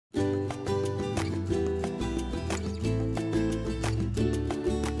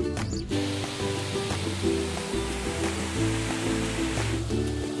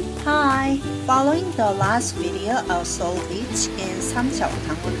Following the last video of Seoul Beach in Samcheok,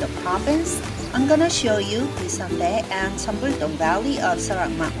 Gangwon-do Province, I'm gonna show you Dae and Cheonbuldong Valley of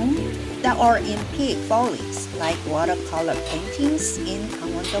Seorak Mountain that are in peak foliage, like watercolor paintings in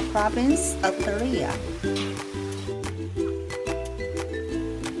Gangwon-do Province of Korea.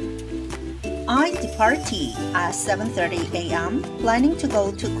 I departed at 7:30 a.m., planning to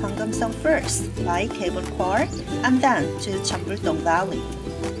go to Gwanggam-song first by cable car and then to Cheonbuldong Valley.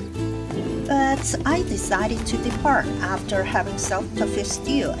 But I decided to depart after having self-tofu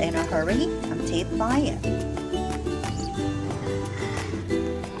stew in a hurry, tempted by it.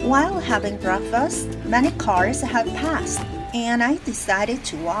 While having breakfast, many cars had passed, and I decided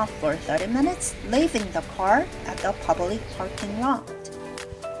to walk for 30 minutes, leaving the car at the public parking lot.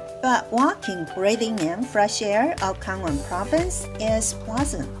 But walking, breathing in fresh air of Gangwon Province is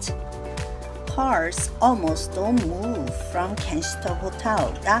pleasant. Cars almost don't move from Kensington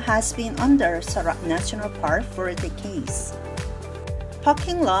Hotel that has been under Seorak National Park for decades.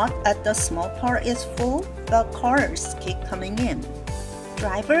 Parking lot at the small park is full, but cars keep coming in.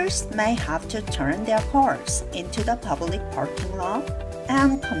 Drivers may have to turn their cars into the public parking lot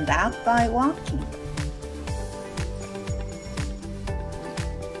and come back by walking.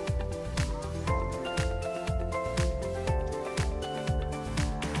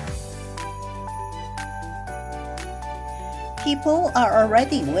 People are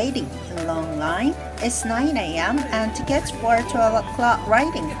already waiting in a long line. It's 9 a.m. and tickets for 12 o'clock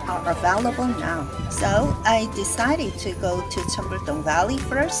riding are available now. So I decided to go to Cheonbuldong Valley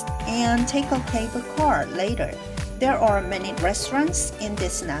first and take a cable car later. There are many restaurants in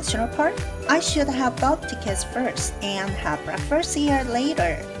this national park. I should have bought tickets first and have breakfast here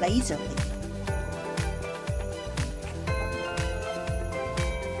later, lazily.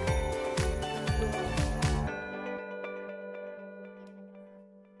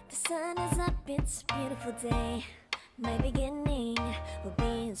 The sun is up, it's a beautiful day. My beginning will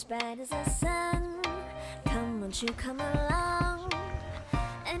be as bright as the sun. Come, won't you come along?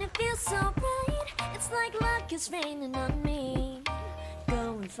 And it feels so bright, it's like luck is raining on me.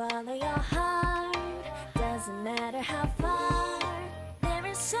 Go and follow your heart, doesn't matter how far. There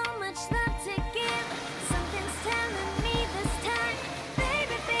is so much love to give, something's telling me this time.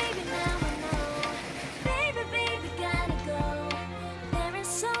 Baby, baby, now I know. Baby, baby, gotta go. There is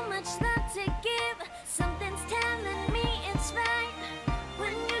so much love to give, something's telling me it's right.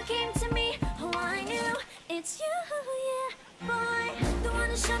 When you came to me, oh I knew it's you, yeah, boy. The one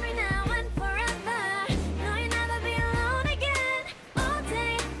to show me now and forever. No, you'll never be alone again. All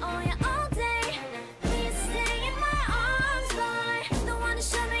day, oh yeah, all day. Please stay in my arms, boy. The one to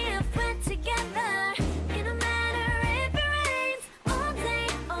show me if we're together. It don't matter if it rains. All day,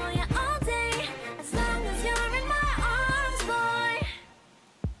 oh yeah, all day. As long as you're in my arms, boy.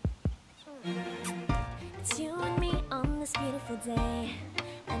 It's you and me on this beautiful day,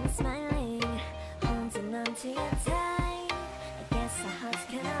 and it's smiling, holding on to your tight. I guess our hearts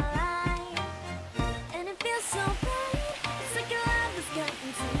can align, and it feels so bright. It's like your love has gotten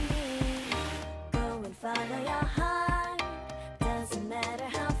to me. Go and follow your heart, doesn't matter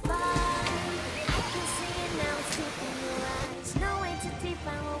how far. I can see it now, it's deep in your eyes. No way to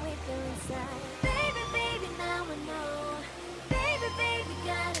define what we feel inside. Baby, baby, now I know. Baby, baby,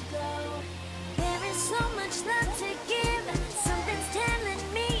 gotta go. There is so much love to give, something's telling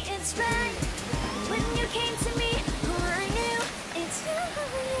me it's right. When you came to me, oh I knew it's you,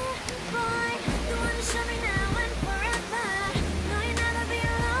 yeah, boy. The one to show me now and forever. No, you'll never be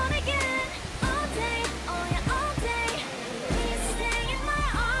alone again. All day, oh yeah, all day. Please stay in my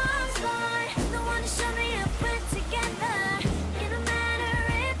arms, boy. The one to show me if we're together. It don't matter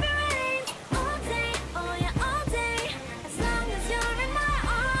if it rains. All day, oh yeah, all day. As long as you're in my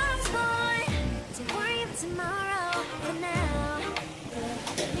arms, boy. Don't worry about tomorrow, for now. You're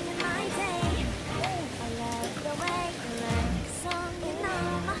everything in my day. I love the way you like a song, you know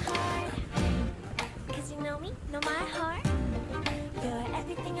my heart. Cause you know me, know my heart. You're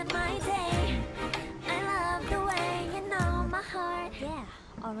everything in my day. I love the way you know my heart. Yeah,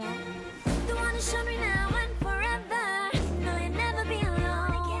 alright. The one to show me now and forever. No, you'll never be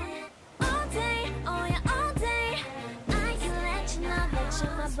alone again. All day, oh yeah, all day. I can let you know that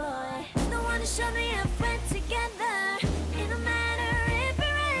you're my boy. The one to show me if we're together. It don't matter if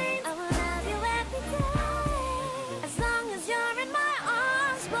it rains. I will love you every day. As long as you're in my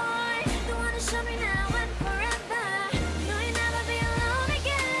arms, boy. The one to show me now and forever. No, you'll never be alone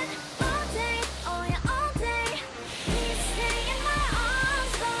again. All day, oh yeah, all day. Please stay in my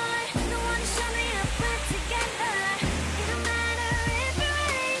arms, boy. The one to show me if we're together. It don't matter if it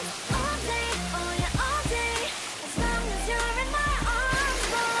rains. All day, oh yeah, all day. As long as you're in my arms,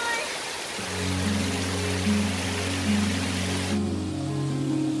 boy.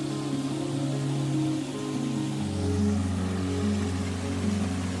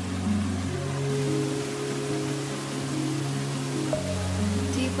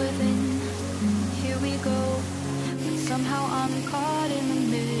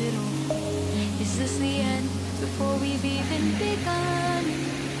 we've even begun.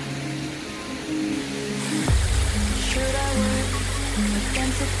 Should I work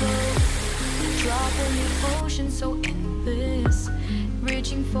against the flow, drop in the ocean so endless,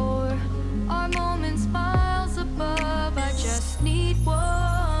 reaching for our moments miles above? I just need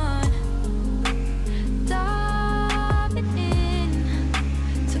one. Diving in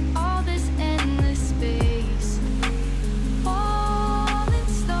to all this endless space, falling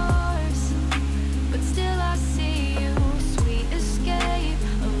stars, but still I see you. Sweet escape,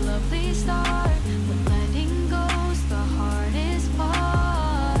 a lovely start, but letting go's the hardest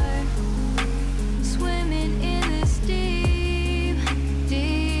part. Swimming in this deep,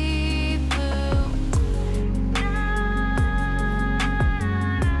 deep blue.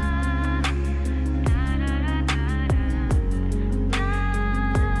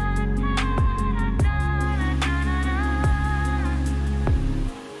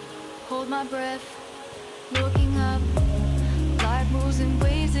 Hold my breath, looking up. Life moves in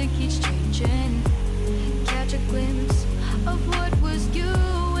ways that keeps changing. Catch a glimpse of what was you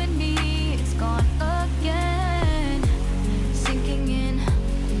and me. It's gone again. Sinking in,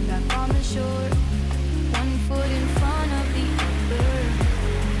 back on the shore. One foot in front of the other.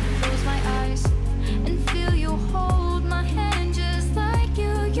 Close my eyes and feel you hold my hand just like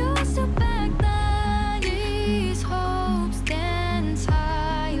you used to back then. These hopes dance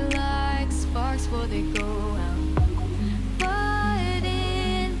high like sparks before they go out. But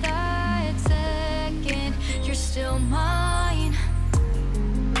in that second, you're still mine.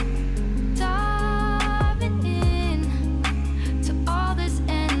 Diving in to all this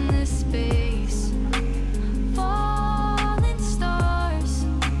endless space, falling stars,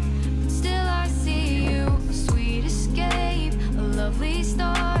 but still I see you. A sweet escape, a lovely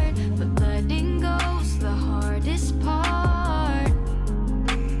start, but letting go's the hardest part.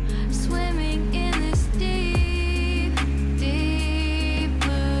 Swimming in this deep, deep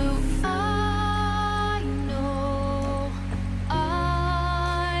blue. I know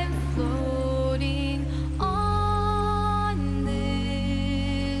I'm floating on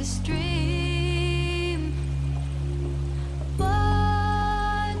this dream,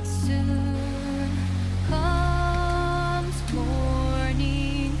 but soon comes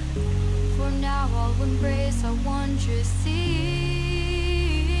morning. For now I'll embrace our wondrous sea.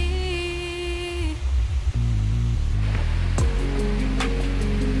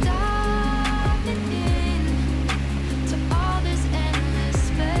 Diving in to all this endless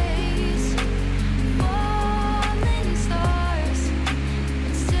space, falling stars,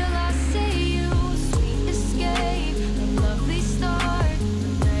 but still I see you. Sweet escape, a lovely start,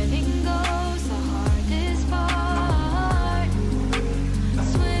 but letting go's the hardest part.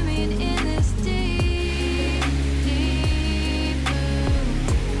 Swimming in this deep, deep blue.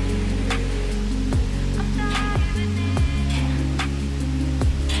 I'm diving in.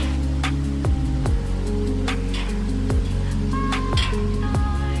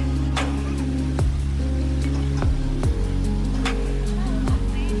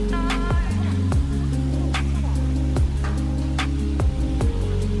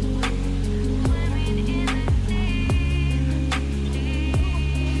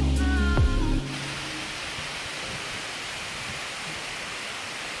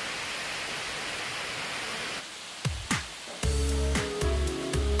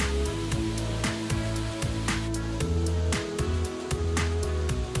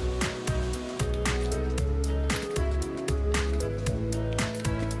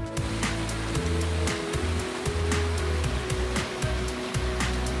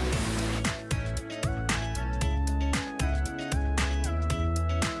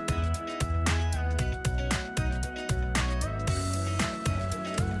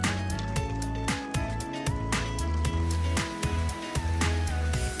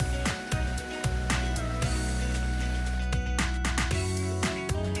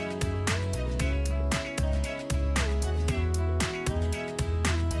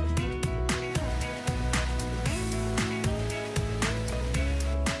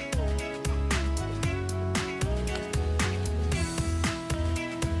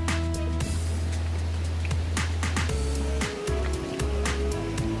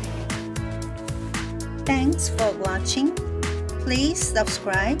 Thanks for watching. Please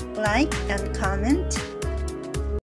subscribe, like, and comment.